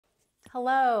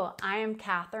Hello, I am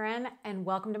Catherine and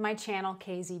welcome to my channel,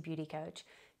 KZ Beauty Coach.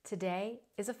 Today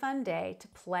is a fun day to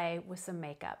play with some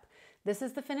makeup. This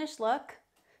is the finished look.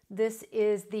 This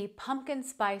is the pumpkin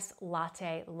spice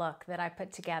latte look that I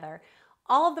put together.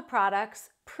 All of the products,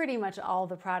 pretty much all of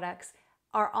the products,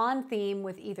 are on theme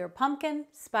with either pumpkin,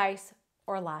 spice,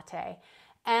 or latte.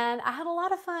 And I had a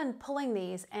lot of fun pulling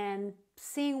these and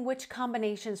seeing which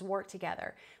combinations work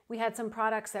together. We had some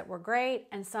products that were great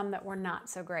and some that were not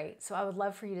so great. So I would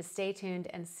love for you to stay tuned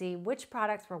and see which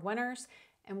products were winners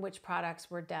and which products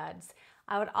were duds.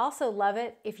 I would also love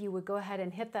it if you would go ahead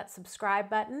and hit that subscribe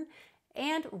button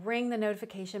and ring the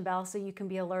notification bell so you can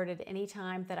be alerted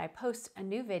anytime that I post a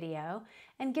new video,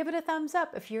 and give it a thumbs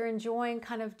up if you're enjoying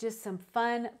kind of just some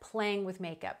fun playing with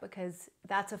makeup, because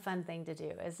that's a fun thing to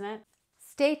do, isn't it?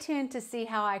 Stay tuned to see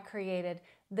how I created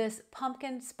this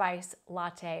pumpkin spice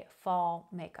latte fall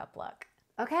makeup look.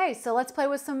 Okay, so let's play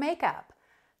with some makeup.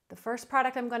 The first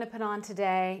product I'm going to put on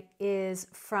today is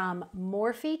from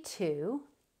Morphe 2.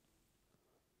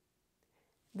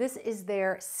 This is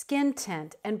their skin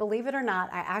tint, and believe it or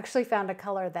not, I actually found a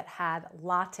color that had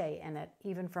latte in it,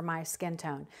 even for my skin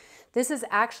tone. This is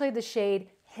actually the shade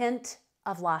Hint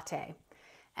of Latte.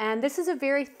 And this is a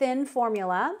very thin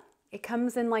formula. It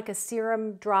comes in like a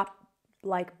serum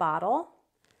drop-like bottle.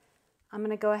 I'm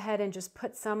going to go ahead and just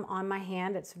put some on my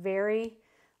hand. It's very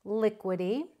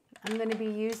liquidy. I'm going to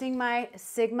be using my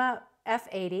Sigma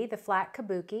F80, the flat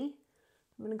kabuki.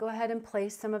 I'm going to go ahead and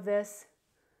place some of this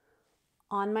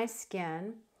on my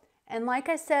skin. And like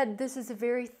I said, this is a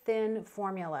very thin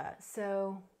formula.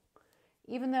 So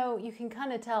even though you can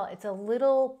kind of tell it's a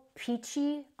little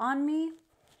peachy on me,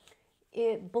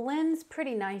 it blends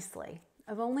pretty nicely.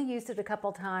 I've only used it a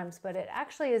couple times, but it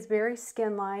actually is very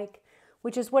skin-like,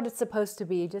 which is what it's supposed to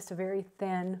be, just a very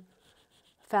thin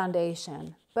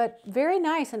foundation. But very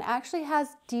nice and actually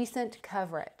has decent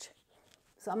coverage.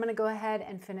 So I'm going to go ahead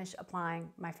and finish applying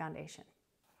my foundation.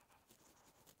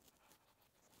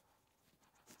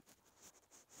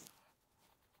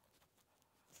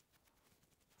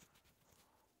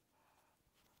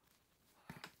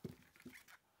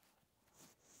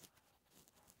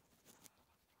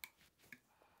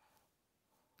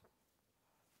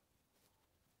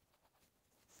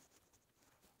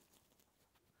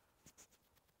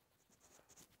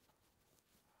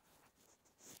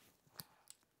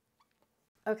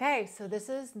 Okay, so this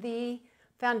is the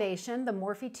foundation, the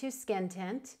Morphe 2 Skin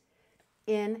Tint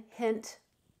in Hint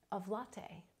of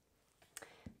Latte.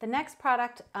 The next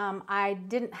product, I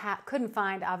couldn't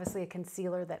find, obviously, a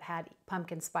concealer that had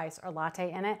pumpkin spice or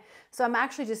latte in it. So I'm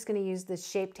actually just going to use this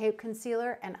Shape Tape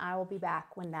concealer, and I will be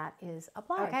back when that is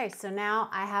applied. Okay, so now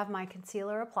I have my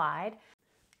concealer applied.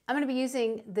 I'm going to be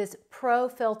using this Pro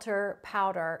Filt'r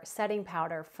powder, setting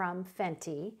powder from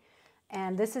Fenty.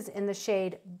 And this is in the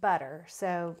shade Butter,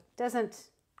 so doesn't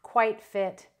quite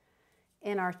fit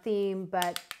in our theme,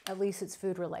 but at least it's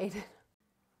food related.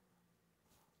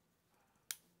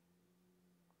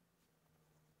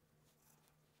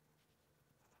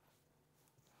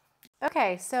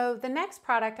 Okay, so the next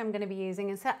product I'm going to be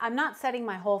using is, I'm not setting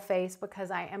my whole face because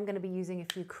I am going to be using a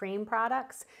few cream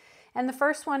products. And the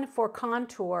first one for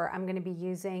contour I'm going to be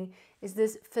using is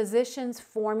this Physicians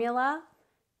Formula.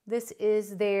 This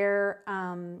is their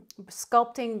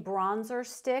Sculpting bronzer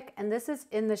stick, and this is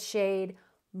in the shade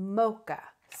Mocha.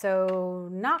 So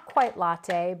not quite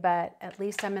latte, but at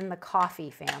least I'm in the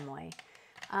coffee family.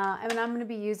 And I'm going to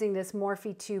be using this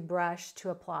Morphe 2 brush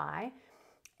to apply.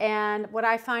 And what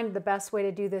I find the best way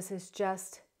to do this is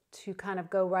just to kind of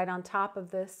go right on top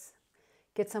of this,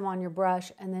 get some on your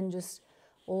brush, and then just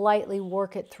lightly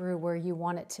work it through where you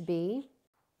want it to be.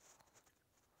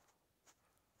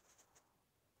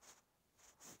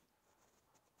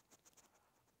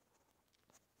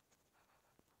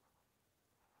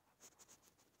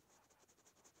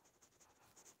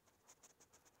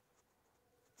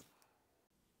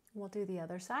 We'll do the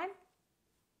other side.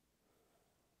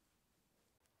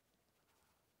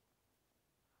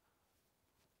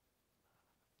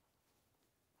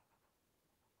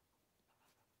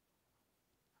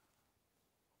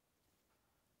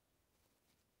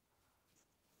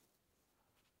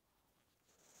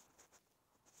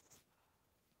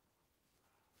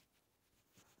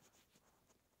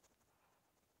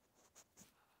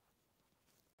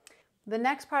 The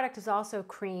next product is also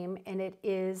cream, and it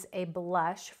is a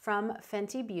blush from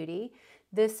Fenty Beauty.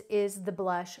 This is the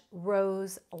blush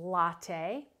Rose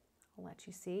Latte. I'll let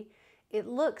you see. It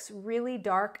looks really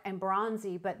dark and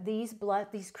bronzy, but these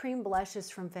cream blushes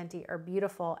from Fenty are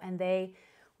beautiful, and they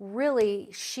really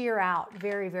sheer out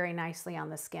very, very nicely on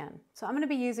the skin. So I'm going to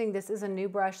be using, this is a new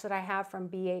brush that I have from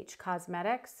BH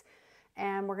Cosmetics,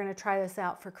 and we're gonna try this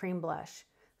out for cream blush.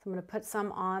 So I'm gonna put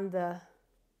some on the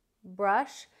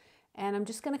brush, and I'm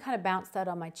just gonna kind of bounce that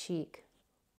on my cheek.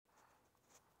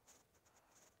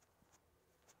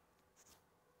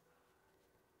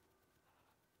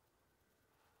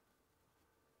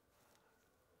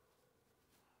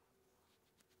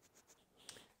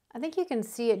 I think you can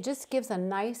see it just gives a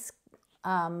nice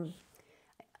kind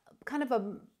of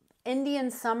a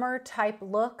Indian summer type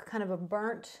look, kind of a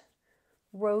burnt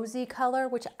rosy color,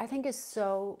 which I think is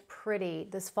so pretty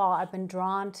this fall. I've been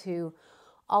drawn to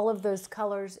all of those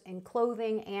colors in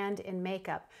clothing and in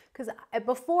makeup, because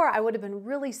before I would have been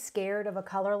really scared of a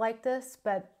color like this,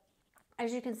 but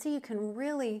as you can see, you can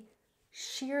really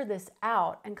sheer this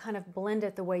out and kind of blend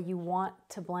it the way you want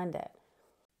to blend it.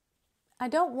 I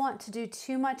don't want to do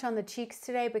too much on the cheeks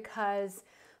today because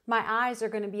my eyes are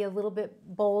going to be a little bit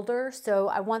bolder, so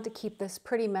I want to keep this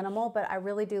pretty minimal, but I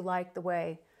really do like the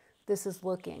way this is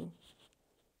looking.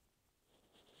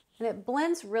 And it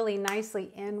blends really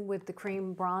nicely in with the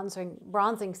cream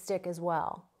bronzing stick as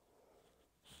well.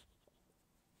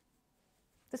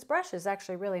 This brush is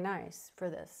actually really nice for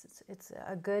this. It's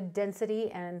a good density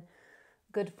and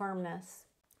good firmness.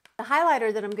 The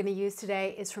highlighter that I'm going to use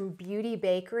today is from Beauty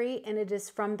Bakery, and it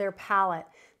is from their palette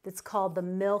that's called the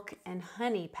Milk and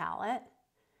Honey palette.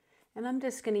 And I'm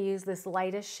just going to use this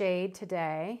lightest shade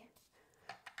today.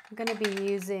 I'm going to be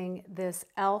using this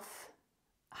E.L.F.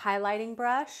 highlighting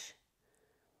brush.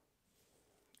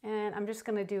 And I'm just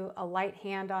going to do a light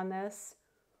hand on this,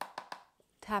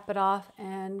 tap it off,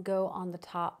 and go on the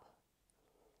top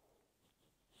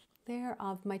there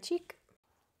of my cheek.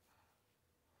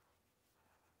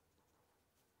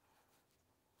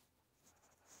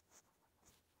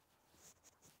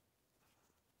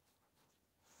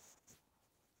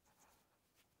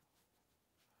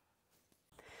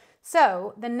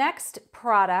 So the next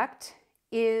product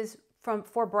is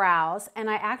for brows, and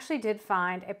I actually did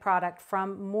find a product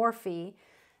from Morphe,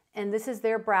 and this is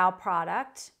their brow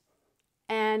product,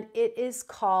 and it is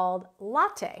called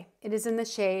Latte. It is in the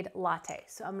shade Latte.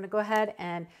 So I'm going to go ahead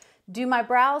and do my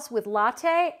brows with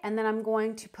Latte, and then I'm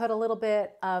going to put a little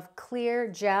bit of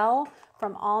clear gel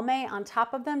from Almay on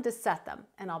top of them to set them,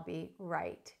 and I'll be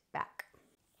right back.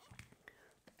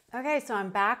 Okay, so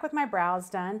I'm back with my brows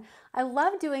done. I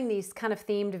love doing these kind of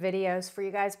themed videos for you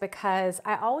guys because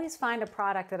I always find a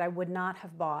product that I would not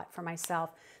have bought for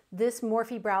myself. This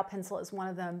Morphe brow pencil is one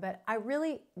of them, but I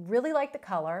really like the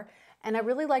color, and I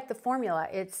really like the formula.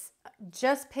 It's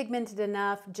just pigmented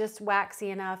enough, just waxy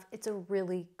enough. It's a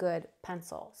really good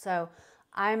pencil. So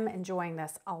I'm enjoying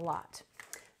this a lot.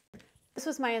 This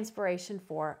was my inspiration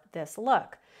for this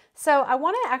look. So I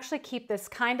want to actually keep this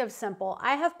kind of simple.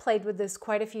 I have played with this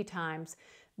quite a few times.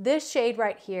 This shade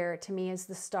right here to me is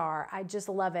the star. I just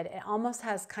love it. It almost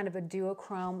has kind of a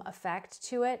duochrome effect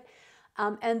to it.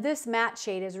 And this matte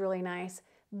shade is really nice.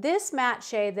 This matte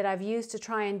shade that I've used to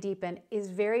try and deepen is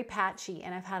very patchy,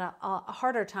 and I've had a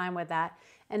harder time with that.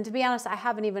 And to be honest, I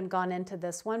haven't even gone into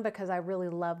this one because I really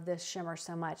love this shimmer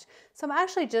so much. So I'm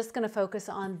actually just going to focus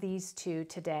on these two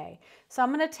today. So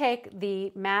I'm going to take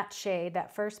the matte shade,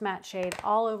 that first matte shade,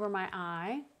 all over my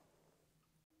eye.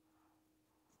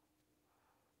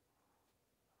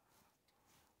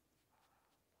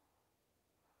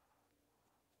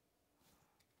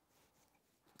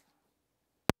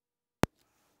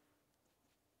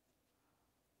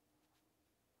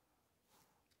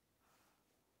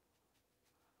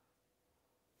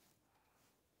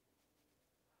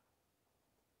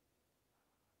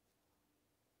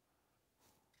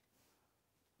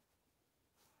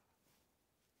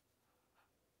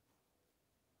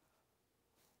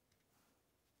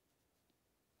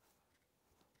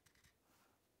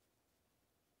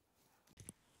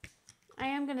 I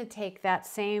am going to take that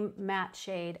same matte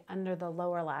shade under the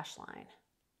lower lash line.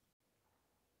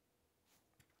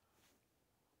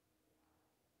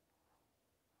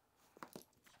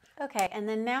 Okay, and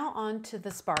then now on to the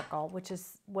sparkle, which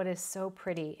is what is so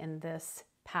pretty in this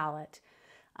palette.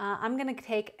 I'm going to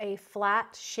take a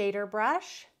flat shader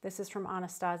brush. This is from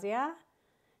Anastasia.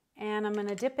 And I'm going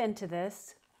to dip into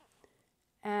this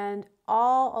and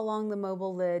all along the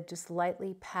mobile lid, just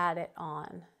lightly pat it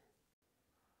on.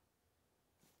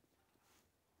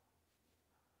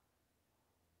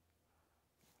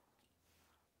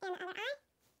 And other eye.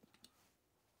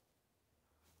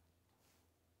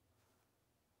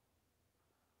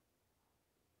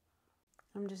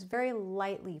 I'm just very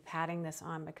lightly patting this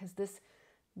on because this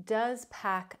does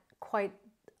pack quite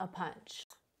a punch.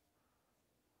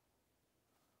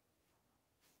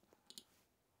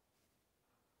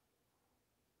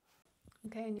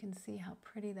 Okay, and you can see how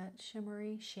pretty that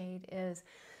shimmery shade is.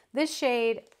 This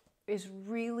shade is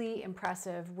really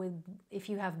impressive with if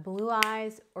you have blue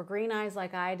eyes or green eyes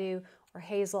like I do, or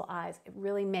hazel eyes. It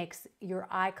really makes your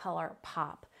eye color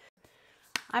pop.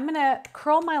 I'm gonna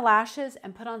curl my lashes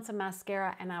and put on some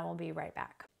mascara, and I will be right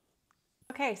back.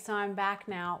 Okay, so I'm back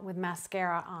now with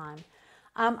mascara on.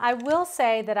 I will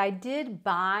say that I did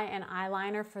buy an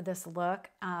eyeliner for this look,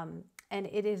 and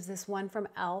it is this one from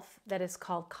E.L.F. that is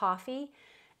called Coffee.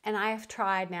 And I have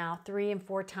tried now 3 and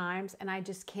 4 times, and I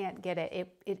just can't get it.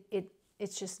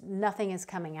 It's just nothing is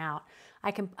coming out.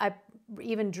 I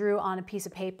even drew on a piece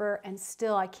of paper, and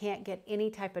still I can't get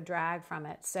any type of drag from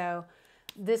it. So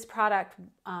this product,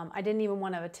 I didn't even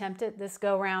want to attempt it this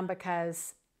go round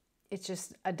because it's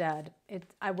just a dud.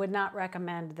 I would not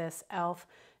recommend this E.L.F.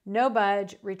 No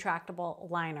Budge Retractable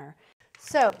Liner.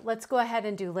 So let's go ahead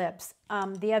and do lips.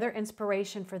 The other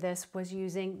inspiration for this was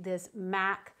using this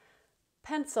MAC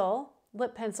pencil,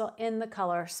 lip pencil in the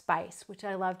color Spice, which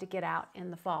I love to get out in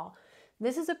the fall.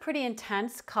 This is a pretty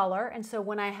intense color, and so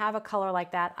when I have a color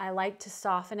like that, I like to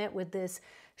soften it with this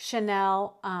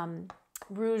Chanel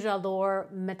Rouge Allure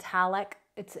Metallic.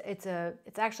 It's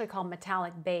actually called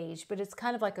Metallic Beige, but it's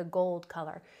kind of like a gold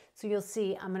color. So you'll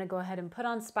see I'm gonna go ahead and put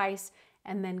on Spice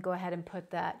and then go ahead and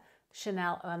put that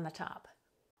Chanel on the top.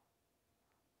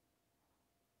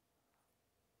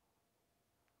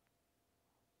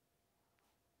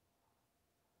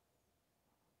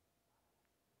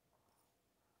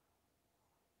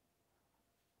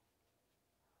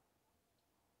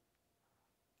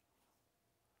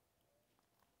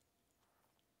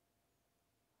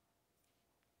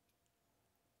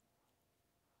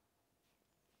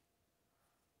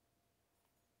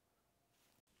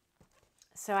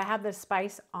 So I have this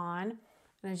Spice on,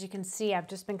 and as you can see, I've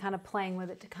just been kind of playing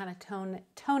with it to kind of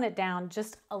tone it down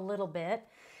just a little bit.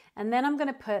 And then I'm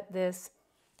gonna put this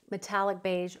Metallic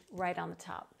Beige right on the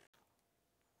top.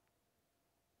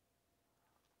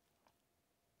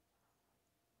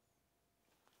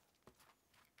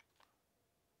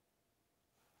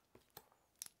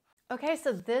 Okay,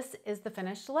 so this is the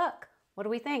finished look. What do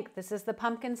we think? This is the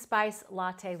Pumpkin Spice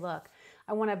Latte look.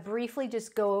 I want to briefly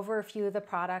just go over a few of the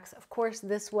products. Of course,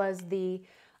 this was the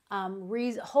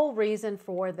whole reason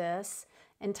for this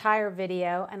entire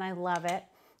video, and I love it.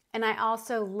 And I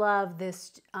also love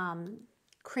this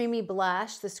creamy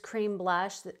blush, this cream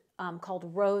blush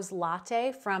called Rose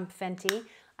Latte from Fenty.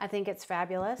 I think it's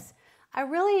fabulous. I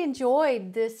really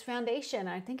enjoyed this foundation.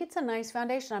 I think it's a nice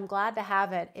foundation. I'm glad to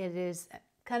have it. It is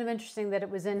kind of interesting that it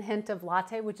was in hint of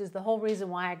latte, which is the whole reason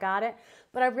why I got it.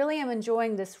 But I really am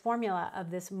enjoying this formula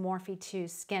of this Morphe 2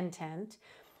 skin tint.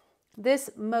 This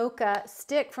Mocha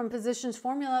stick from Positions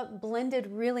Formula blended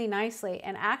really nicely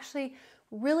and actually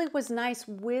really was nice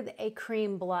with a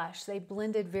cream blush. They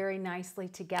blended very nicely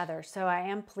together, so I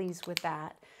am pleased with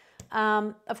that.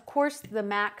 Of course, the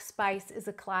MAC Spice is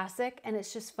a classic, and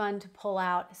it's just fun to pull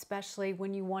out, especially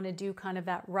when you want to do kind of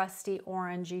that rusty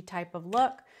orangey type of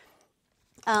look.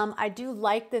 I do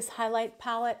like this highlight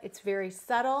palette. It's very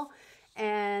subtle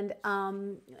and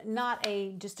not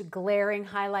just a glaring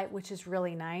highlight, which is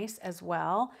really nice as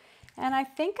well. And I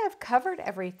think I've covered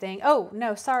everything. Oh,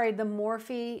 no, sorry, the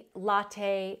Morphe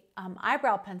Latte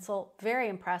eyebrow pencil, very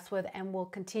impressed with and will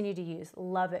continue to use.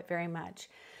 Love it very much.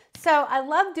 So I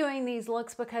love doing these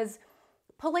looks because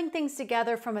pulling things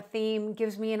together from a theme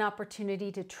gives me an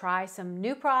opportunity to try some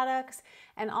new products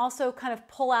and also kind of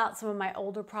pull out some of my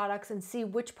older products and see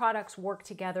which products work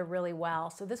together really well.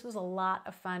 So this was a lot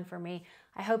of fun for me.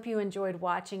 I hope you enjoyed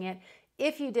watching it.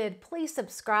 If you did, please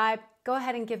subscribe. Go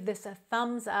ahead and give this a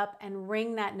thumbs up and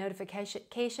ring that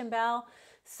notification bell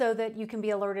so that you can be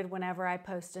alerted whenever I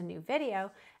post a new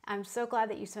video. I'm so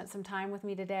glad that you spent some time with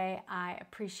me today. I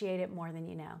appreciate it more than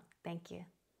you know. Thank you.